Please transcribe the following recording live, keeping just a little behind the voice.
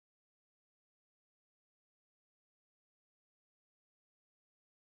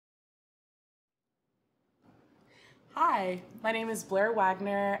Hi, my name is Blair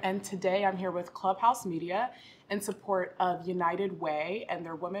Wagner, and today I'm here with Clubhouse Media in support of United Way and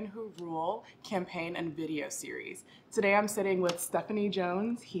their Women Who Rule campaign and video series. Today I'm sitting with Stephanie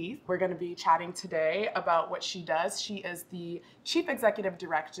Jones-Heath. We're going to be chatting today about what she does. She is the Chief Executive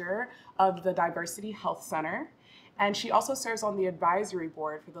Director of the Diversity Health Center, and she also serves on the advisory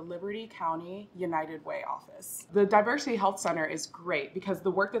board for the Liberty County United Way office. The Diversity Health Center is great because the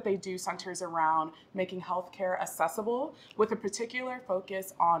work that they do centers around making healthcare accessible with a particular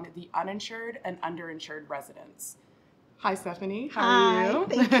focus on the uninsured and underinsured residents. Hi, Stephanie. How are you?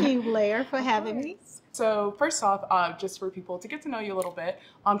 Hi, thank you, Blair, for having me. So first off, just for people to get to know you a little bit,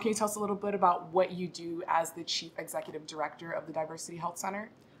 can you tell us a little bit about what you do as the Chief Executive Director of the Diversity Health Center?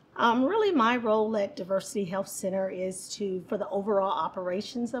 Really, my role at Diversity Health Center is for the overall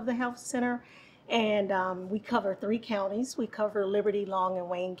operations of the health center. And we cover 3 counties. We cover Liberty, Long, and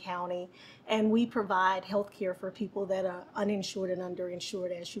Wayne County. And we provide health care for people that are uninsured and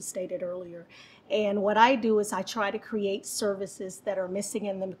underinsured, as you stated earlier. And what I do is I try to create services that are missing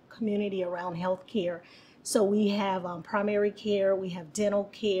in the community around health care. So we have primary care, we have dental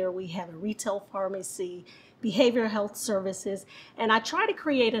care, we have a retail pharmacy, behavioral health services, and I try to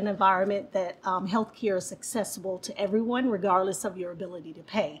create an environment that healthcare is accessible to everyone regardless of your ability to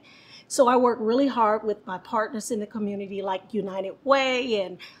pay. So I work really hard with my partners in the community like United Way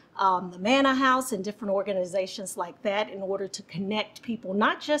and the Manor House and different organizations like that in order to connect people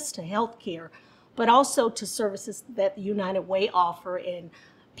not just to healthcare, but also to services that the United Way offer in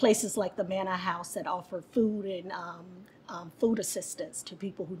places like the Manor House that offer food and food assistance to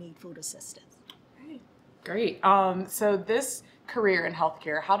people who need food assistance. Great. So this career in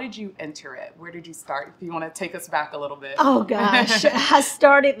healthcare, how did you enter it? Where did you start? If you want to take us back a little bit. Oh gosh, I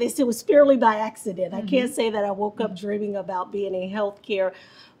started this, it was purely by accident. I can't say that I woke up dreaming about being in healthcare,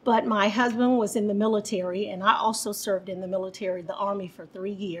 but my husband was in the military and I also served in the military, the Army, for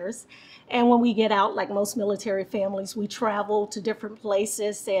 3 years. And when we get out, like most military families, we travel to different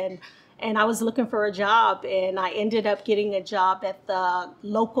places and I was looking for a job and I ended up getting a job at the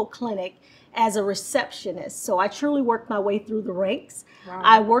local clinic as a receptionist. So I truly worked my way through the ranks. Wow.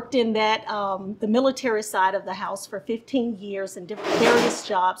 I worked in that the military side of the house for 15 years in different various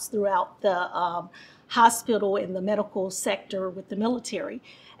jobs throughout the hospital and the medical sector with the military.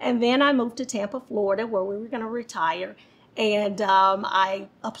 And then I moved to Tampa, Florida, where we were going to retire. And I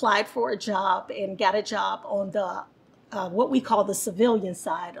applied for a job and got a job on the what we call the civilian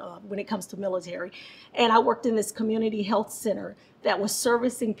side when it comes to military. And I worked in this community health center that was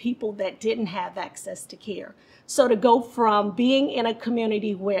servicing people that didn't have access to care. So to go from being in a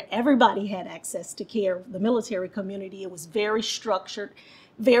community where everybody had access to care, the military community, it was very structured,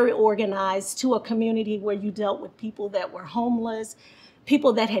 very organized, to a community where you dealt with people that were homeless,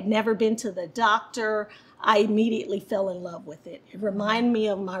 people that had never been to the doctor, I immediately fell in love with it. It reminded me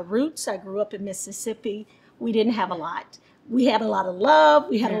of my roots. I grew up in Mississippi. We didn't have a lot. We had a lot of love.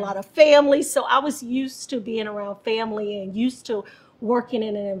 We had a lot of family. So I was used to being around family and used to working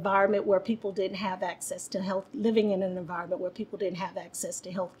in an environment where people didn't have access to health, living in an environment where people didn't have access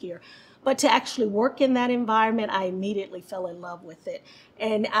to health care. But to actually work in that environment, I immediately fell in love with it.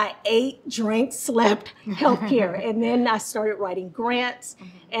 And I ate, drank, slept healthcare. And then I started writing grants.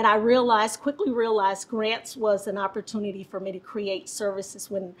 And I quickly realized grants was an opportunity for me to create services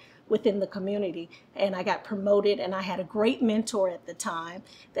within the community. And I got promoted, and I had a great mentor at the time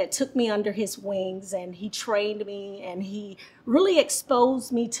that took me under his wings, and he trained me, and he really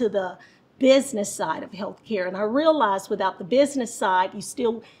exposed me to the business side of healthcare. And I realized without the business side,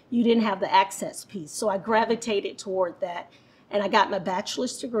 you didn't have the access piece. So I gravitated toward that. And I got my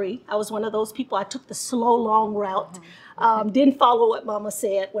bachelor's degree. I was one of those people, I took the slow, long route. Didn't follow what mama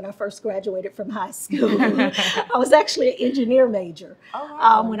said when I first graduated from high school. I was actually an engineer major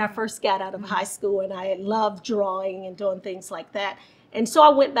when I first got out of high school, and I loved drawing and doing things like that. And so I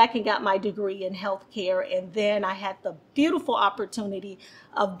went back and got my degree in healthcare, and then I had the beautiful opportunity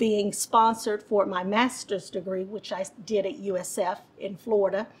of being sponsored for my master's degree, which I did at USF in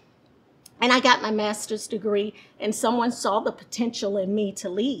Florida. And I got my master's degree, and someone saw the potential in me to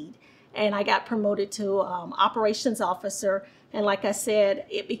lead. And I got promoted to operations officer. And like I said,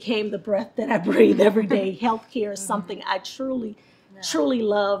 it became the breath that I breathe every day. Healthcare is something I truly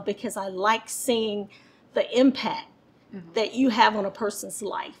love because I like seeing the impact that you have on a person's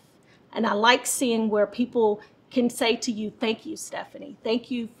life. And I like seeing where people can say to you, thank you, Stephanie.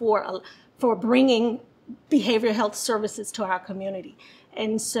 Thank you for bringing behavioral health services to our community.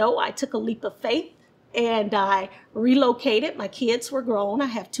 And so I took a leap of faith and I relocated. My kids were grown. I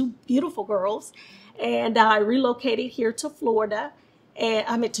have 2 beautiful girls. And I relocated here to Florida. and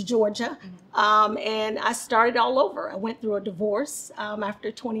I went to Georgia, and I started all over. I went through a divorce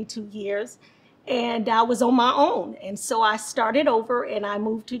after 22 years, and I was on my own. And so I started over, and I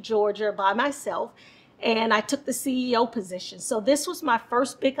moved to Georgia by myself, and I took the CEO position. So this was my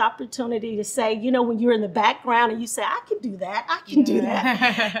first big opportunity to say, you know, when you're in the background and you say, I can do that, I can do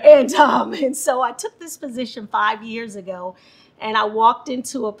that. And so I took this position 5 years ago, and I walked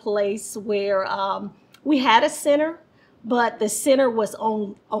into a place where we had a center, but the center was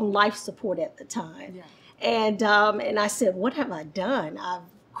on life support at the time. Yeah. And I said, what have I done? I've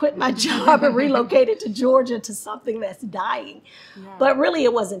quit my job and relocated to Georgia to something that's dying. Yeah. But really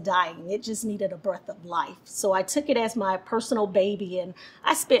it wasn't dying. It just needed a breath of life. So I took it as my personal baby, and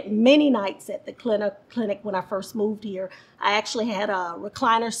I spent many nights at the clinic when I first moved here. I actually had a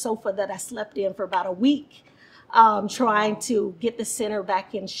recliner sofa that I slept in for about a week, trying to get the center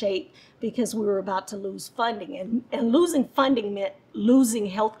back in shape, because we were about to lose funding, and losing funding meant losing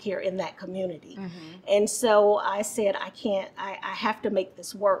healthcare in that community. And so I said, I have to make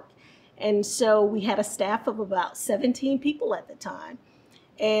this work. And so we had a staff of about 17 people at the time.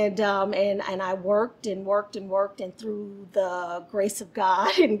 And I worked and worked and worked, and through the grace of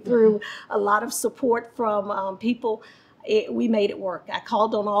God and through a lot of support from people, we made it work. I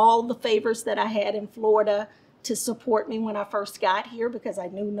called on all the favors that I had in Florida to support me when I first got here, because I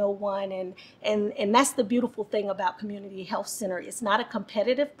knew no one. And that's the beautiful thing about Community Health Center. It's not a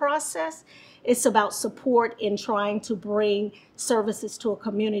competitive process. It's about support in trying to bring services to a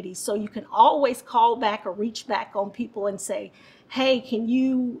community. So you can always call back or reach back on people and say, hey, can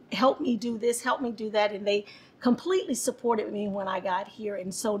you help me do this, help me do that? And they completely supported me when I got here.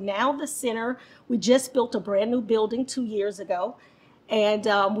 And so now the center, we just built a brand new building 2 years ago.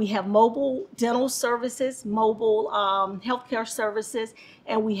 And we have mobile dental services, mobile healthcare services,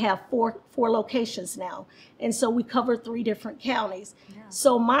 and we have four locations now. And so we cover 3 different counties. Yeah.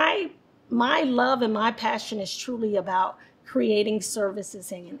 So my love and my passion is truly about creating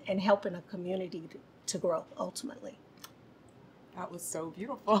services and helping a community to grow ultimately. That was so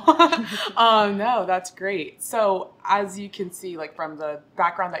beautiful. No, that's great. So as you can see, like from the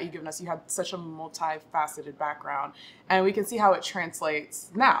background that you've given us, you had such a multifaceted background, and we can see how it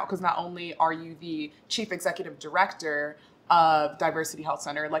translates now, because not only are you the Chief Executive Director of Diversity Health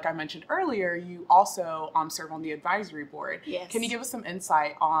Center, like I mentioned earlier, you also serve on the advisory board. Yes. Can you give us some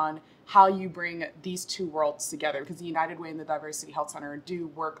insight on how you bring these two worlds together? Because the United Way and the Diversity Health Center do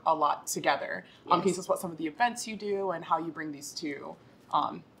work a lot together. Yes. Can you tell us what some of the events you do and how you bring these two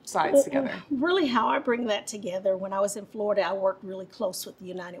sides together? Really how I bring that together, when I was in Florida, I worked really close with the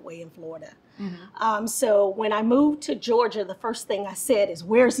United Way in Florida. So when I moved to Georgia, the first thing I said is,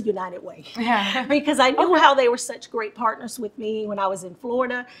 where's the United Way? Yeah. Because I knew how they were such great partners with me when I was in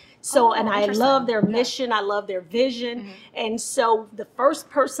Florida. So, and I love their mission, I love their vision. And so the first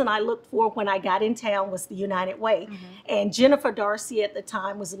person I looked for when I got in town was the United Way. And Jennifer Darcy at the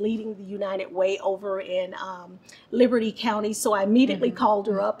time was leading the United Way over in Liberty County. So I immediately called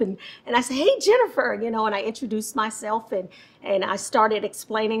her up and I said, hey, Jennifer, you know, and I introduced myself and I started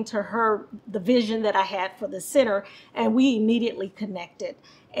explaining to her the vision that I had for the center, and we immediately connected.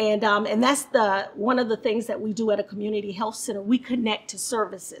 And that's one of the things that we do at a community health center. We connect to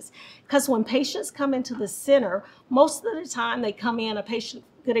services, because when patients come into the center, most of the time they come in,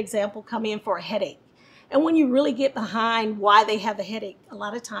 good example, come in for a headache. And when you really get behind why they have a headache, a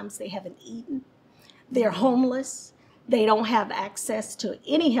lot of times they haven't eaten, they're homeless, they don't have access to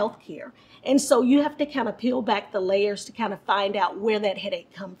any health care. And so you have to kind of peel back the layers to kind of find out where that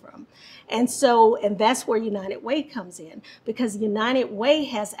headache come from. And that's where United Way comes in, because United Way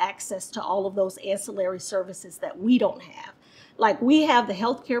has access to all of those ancillary services that we don't have. Like, we have the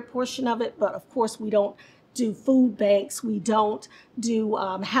healthcare portion of it, but of course we don't do food banks, we don't do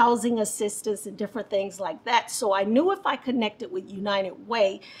housing assistance and different things like that. So I knew if I connected with United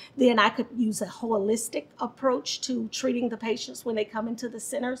Way, then I could use a holistic approach to treating the patients when they come into the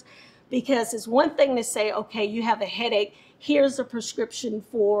centers. Because it's one thing to say, okay, you have a headache, here's a prescription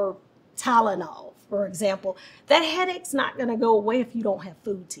for Tylenol, for example. That headache's not going to go away if you don't have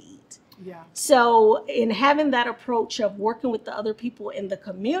food to eat. Yeah. So in having that approach of working with the other people in the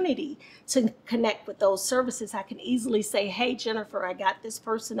community to connect with those services, I can easily say, hey, Jennifer, I got this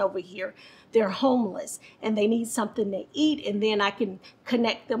person over here. They're homeless and they need something to eat. And then I can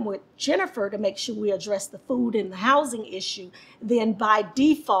connect them with Jennifer to make sure we address the food and the housing issue. Then by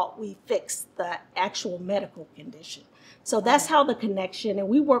default, we fix the actual medical condition. So that's how the connection, and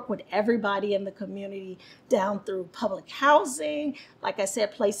we work with everybody in the community down through public housing. Like I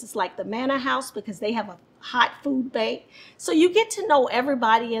said, places like the Manor House, because they have hot food bank. So you get to know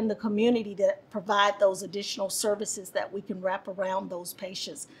everybody in the community that provide those additional services that we can wrap around those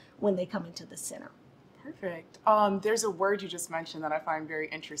patients when they come into the center. Perfect. There's a word you just mentioned that I find very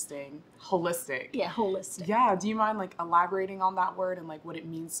interesting, holistic. Yeah, holistic. Yeah, do you mind like elaborating on that word and like what it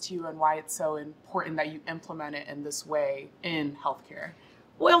means to you and why it's so important that you implement it in this way in healthcare?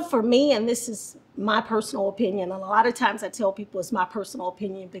 Well, for me, and this is my personal opinion, and a lot of times I tell people it's my personal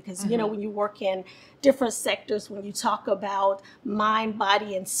opinion because, you know, when you work in different sectors, when you talk about mind,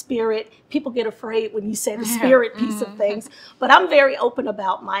 body, and spirit, people get afraid when you say the spirit piece of things. But I'm very open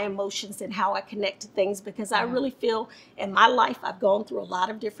about my emotions and how I connect to things because I really feel in my life I've gone through a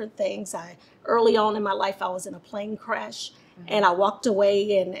lot of different things. Early on in my life, I was in a plane crash. And I walked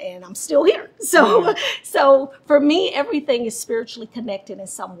away and I'm still here. So for me, everything is spiritually connected in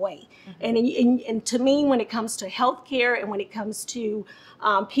some way. And to me, when it comes to healthcare and when it comes to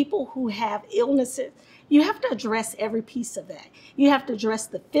people who have illnesses, you have to address every piece of that. You have to address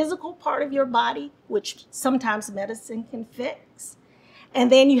the physical part of your body, which sometimes medicine can fix.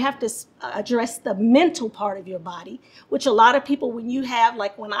 And then you have to address the mental part of your body, which a lot of people, when you have,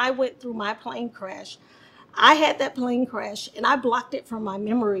 like when I went through my plane crash, I had that plane crash and I blocked it from my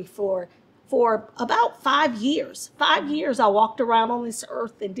memory for about 5 years. 5 years I walked around on this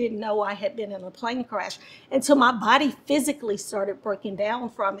earth and didn't know I had been in a plane crash until my body physically started breaking down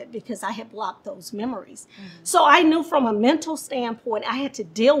from it because I had blocked those memories. So I knew from a mental standpoint, I had to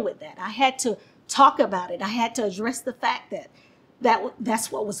deal with that. I had to talk about it. I had to address the fact that that's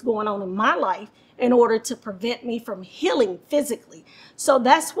what was going on in my life in order to prevent me from healing physically. So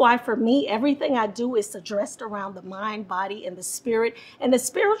that's why for me, everything I do is addressed around the mind, body, and the spirit. And the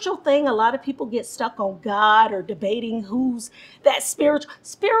spiritual thing, a lot of people get stuck on God or debating who's that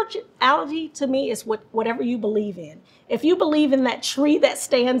spirituality to me is whatever you believe in. If you believe in that tree that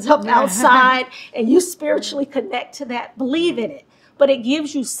stands up outside and you spiritually connect to that, believe in it. But it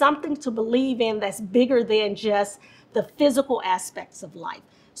gives you something to believe in that's bigger than just the physical aspects of life.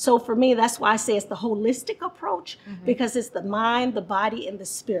 So for me, that's why I say it's the holistic approach, because it's the mind, the body, and the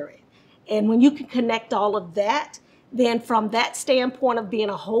spirit. And when you can connect all of that, then from that standpoint of being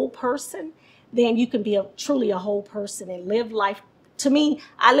a whole person, then you can be truly a whole person and live life. To me,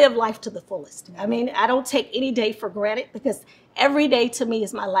 I live life to the fullest. I mean, I don't take any day for granted because every day to me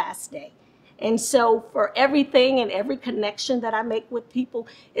is my last day. And so for everything and every connection that I make with people,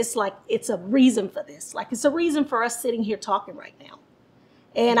 it's like it's a reason for this. Like it's a reason for us sitting here talking right now.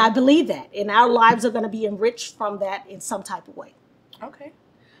 And I believe that. And our lives are going to be enriched from that in some type of way. Okay.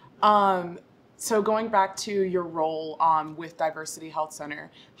 So going back to your role with Diversity Health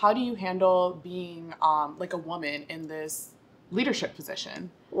Center, how do you handle being like a woman in this leadership position?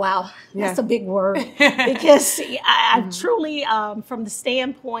 Wow, that's a big word because I truly, from the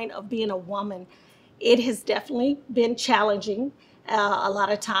standpoint of being a woman, it has definitely been challenging a lot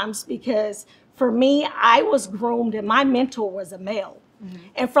of times because for me, I was groomed and my mentor was a male.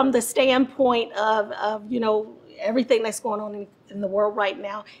 And from the standpoint of you know, everything that's going on in the world right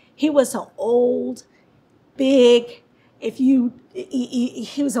now, he was an old, big, he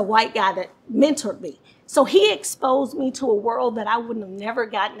was a white guy that mentored me. So he exposed me to a world that I wouldn't have never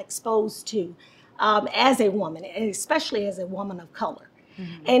gotten exposed to as a woman, and especially as a woman of color.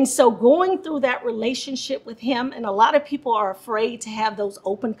 And so going through that relationship with him, and a lot of people are afraid to have those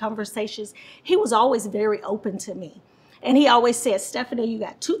open conversations, he was always very open to me. And he always said, Stephanie, you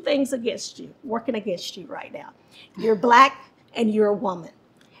got two things working against you right now. You're Black and you're a woman.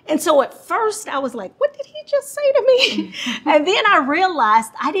 And so at first I was like, what did he just say to me? And then I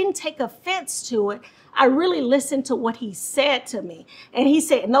realized I didn't take offense to it. I really listened to what he said to me. And he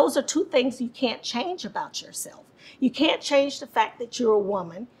said, and those are two things you can't change about yourself. You can't change the fact that you're a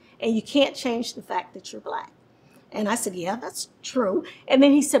woman, and you can't change the fact that you're Black. And I said, yeah, that's true. And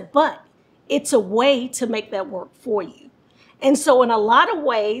then he said, but it's a way to make that work for you. And so in a lot of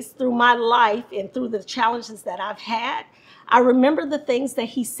ways through my life and through the challenges that I've had, I remember the things that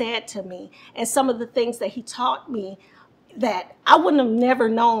he said to me and some of the things that he taught me that I wouldn't have never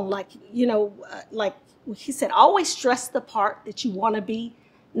known. Like, you know, like he said, always stress the part that you want to be,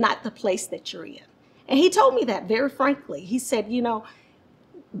 not the place that you're in. And he told me that very frankly. He said, you know,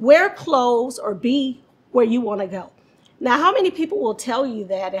 wear clothes or be where you want to go. Now, how many people will tell you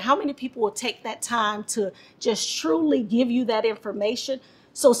that, and how many people will take that time to just truly give you that information?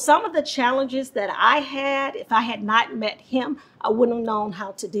 So some of the challenges that I had, if I had not met him, I wouldn't have known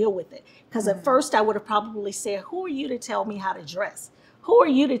how to deal with it. Because at first I would have probably said, who are you to tell me how to dress? Who are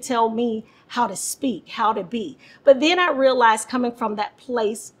you to tell me how to speak, how to be? But then I realized coming from that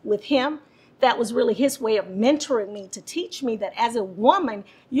place with him, that was really his way of mentoring me to teach me that as a woman,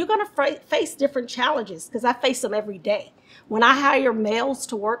 you're going to face different challenges, because I face them every day. When I hire males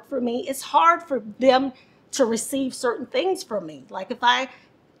to work for me, it's hard for them to receive certain things from me. Like if I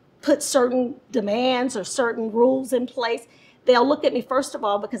put certain demands or certain rules in place, they'll look at me, first of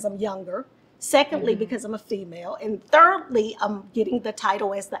all, because I'm younger. Secondly, because I'm a female. And thirdly, I'm getting the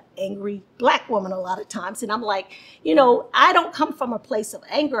title as the angry Black woman a lot of times. And I'm like, you know, I don't come from a place of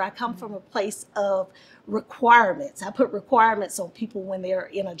anger. I come from a place of requirements. I put requirements on people when they're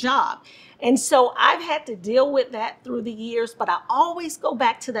in a job. And so I've had to deal with that through the years, but I always go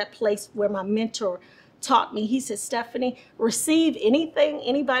back to that place where my mentor taught me. He said, Stephanie, receive anything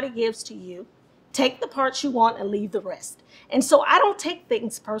anybody gives to you. Take the parts you want and leave the rest. And so I don't take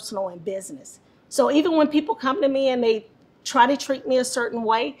things personal in business. So even when people come to me and they try to treat me a certain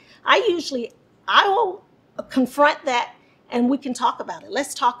way, I will confront that and we can talk about it.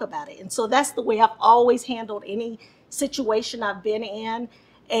 Let's talk about it. And so that's the way I've always handled any situation I've been in.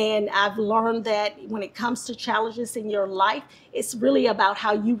 And I've learned that when it comes to challenges in your life, it's really about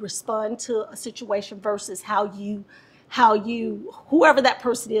how you respond to a situation versus whoever that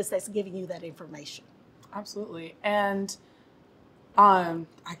person is that's giving you that information. Absolutely. And I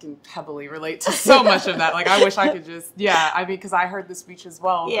can heavily relate to so much of that. Like, I wish I could just, because I heard the speech as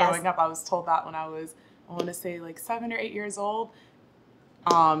well. Yes. Growing up, I was told that when I was, I want to say like 7 or 8 years old.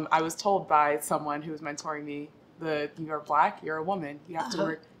 I was told by someone who was mentoring me, you're Black, you're a woman, you have to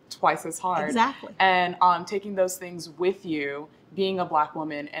work twice as hard. Exactly. And taking those things with you, being a Black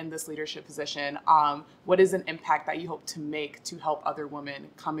woman in this leadership position, what is an impact that you hope to make to help other women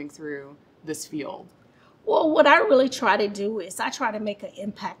coming through this field? Well, what I really try to do is I try to make an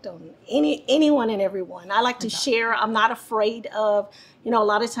impact on anyone and everyone. I like to share. I'm not afraid of, a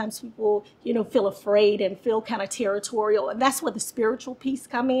lot of times people, feel afraid and feel kind of territorial. And that's where the spiritual piece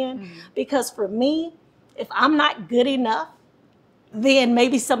come in. Mm-hmm. Because for me, if I'm not good enough, then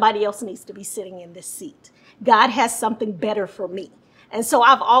maybe somebody else needs to be sitting in this seat. God has something better for me. And so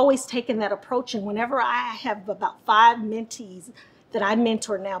I've always taken that approach. And whenever I have about 5 mentees that I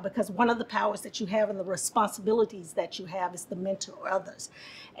mentor now, because one of the powers that you have and the responsibilities that you have is to mentor others.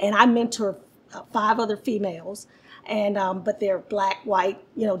 And I mentor 5 other females, and but they're Black, white,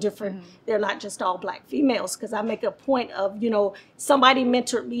 different. Mm-hmm. They're not just all Black females, because I make a point of, somebody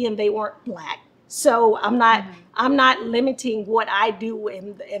mentored me and they weren't Black. So I'm not limiting what I do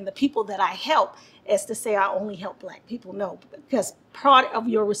and the people that I help as to say I only help Black people. No, because part of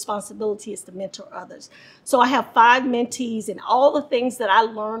your responsibility is to mentor others. So I have 5 mentees, and all the things that I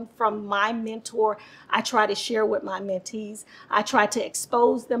learned from my mentor, I try to share with my mentees. I try to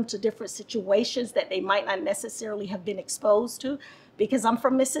expose them to different situations that they might not necessarily have been exposed to, because I'm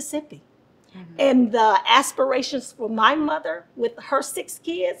from Mississippi. Mm-hmm. And the aspirations for my mother with her 6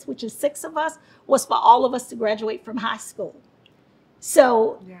 kids, which is 6 of us, was for all of us to graduate from high school.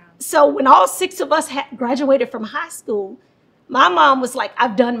 So when all 6 of us graduated from high school, my mom was like,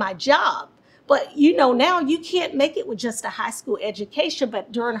 I've done my job. But now you can't make it with just a high school education.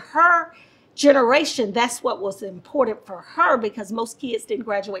 But during her generation, that's what was important for her, because most kids didn't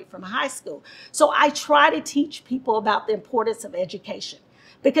graduate from high school. So I try to teach people about the importance of education.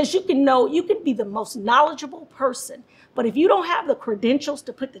 Because you can be the most knowledgeable person, but if you don't have the credentials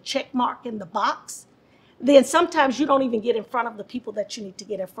to put the check mark in the box, then sometimes you don't even get in front of the people that you need to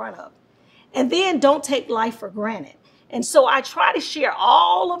get in front of. And then don't take life for granted. And so I try to share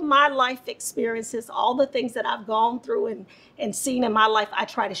all of my life experiences, all the things that I've gone through and seen in my life, I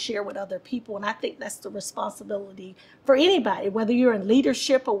try to share with other people. And I think that's the responsibility for anybody, whether you're in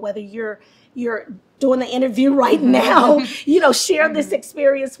leadership or whether you're doing the interview right now, share this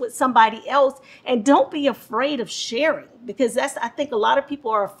experience with somebody else, and don't be afraid of sharing, because I think a lot of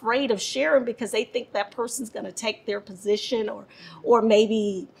people are afraid of sharing because they think that person's going to take their position or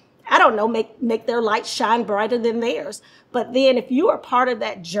maybe, I don't know, make their light shine brighter than theirs. But then if you are part of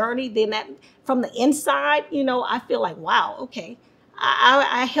that journey, then that from the inside, I feel like, wow, okay,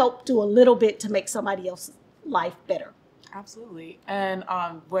 I helped do a little bit to make somebody else's life better. Absolutely. And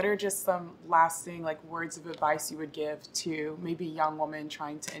what are just some lasting words of advice you would give to maybe young women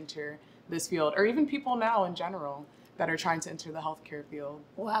trying to enter this field, or even people now in general that are trying to enter the healthcare field?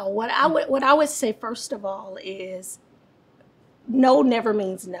 Wow. What I would say first of all is no never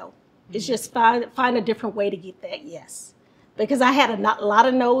means no. Mm-hmm. It's just find a different way to get that yes. Because I had a lot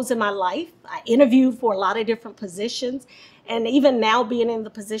of no's in my life. I interviewed for a lot of different positions. And even now being in the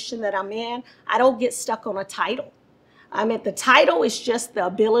position that I'm in, I don't get stuck on a title. The title is just the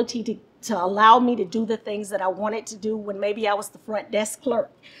ability allow me to do the things that I wanted to do when maybe I was the front desk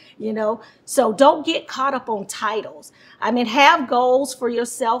clerk, you know. So don't get caught up on titles. I mean, have goals for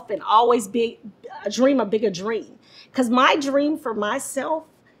yourself and always dream a bigger dream. Because my dream for myself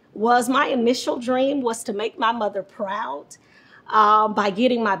my initial dream was to make my mother proud by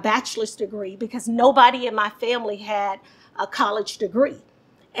getting my bachelor's degree, because nobody in my family had a college degree.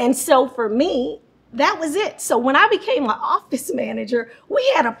 And so for me, that was it. So when I became an office manager, we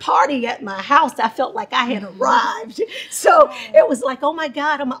had a party at my house. I felt like I had arrived. So it was like, oh my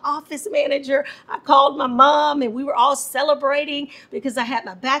God, I'm an office manager. I called my mom and we were all celebrating because I had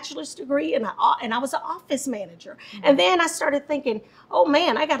my bachelor's degree and I was an office manager. And then I started thinking, oh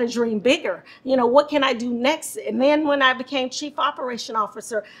man, I got to dream bigger. You know, what can I do next? And then when I became chief operation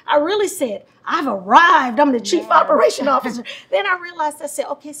officer, I really said, I've arrived. I'm the chief operation officer. Then I realized, I said,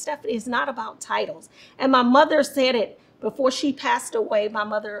 okay, Stephanie, it's not about titles. And my mother said it before she passed away. My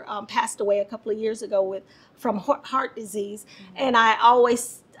mother passed away a couple of years ago from heart disease. And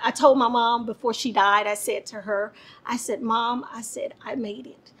I told my mom before she died, I said to her, I said, Mom, I said, I made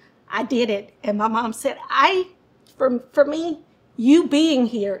it. I did it. And my mom said, for me, you being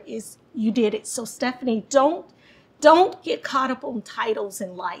here is, you did it. So Stephanie, don't get caught up on titles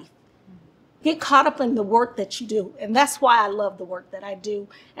in life. Get caught up in the work that you do. And that's why I love the work that I do.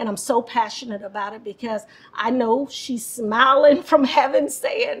 And I'm so passionate about it, because I know she's smiling from heaven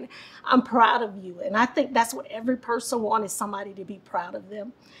saying, I'm proud of you. And I think that's what every person wants, is somebody to be proud of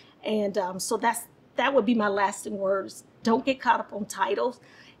them. And so that would be my lasting words. Don't get caught up on titles.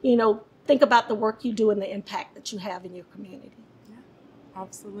 You know, think about the work you do and the impact that you have in your community. Yeah,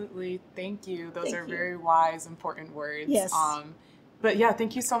 absolutely. Thank you. Those are very wise, important words. Yes. But yeah,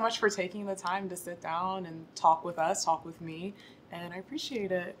 thank you so much for taking the time to sit down and talk with us, talk with me, and I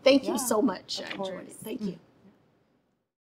appreciate it. Thank you so much. I enjoyed it. Thank you.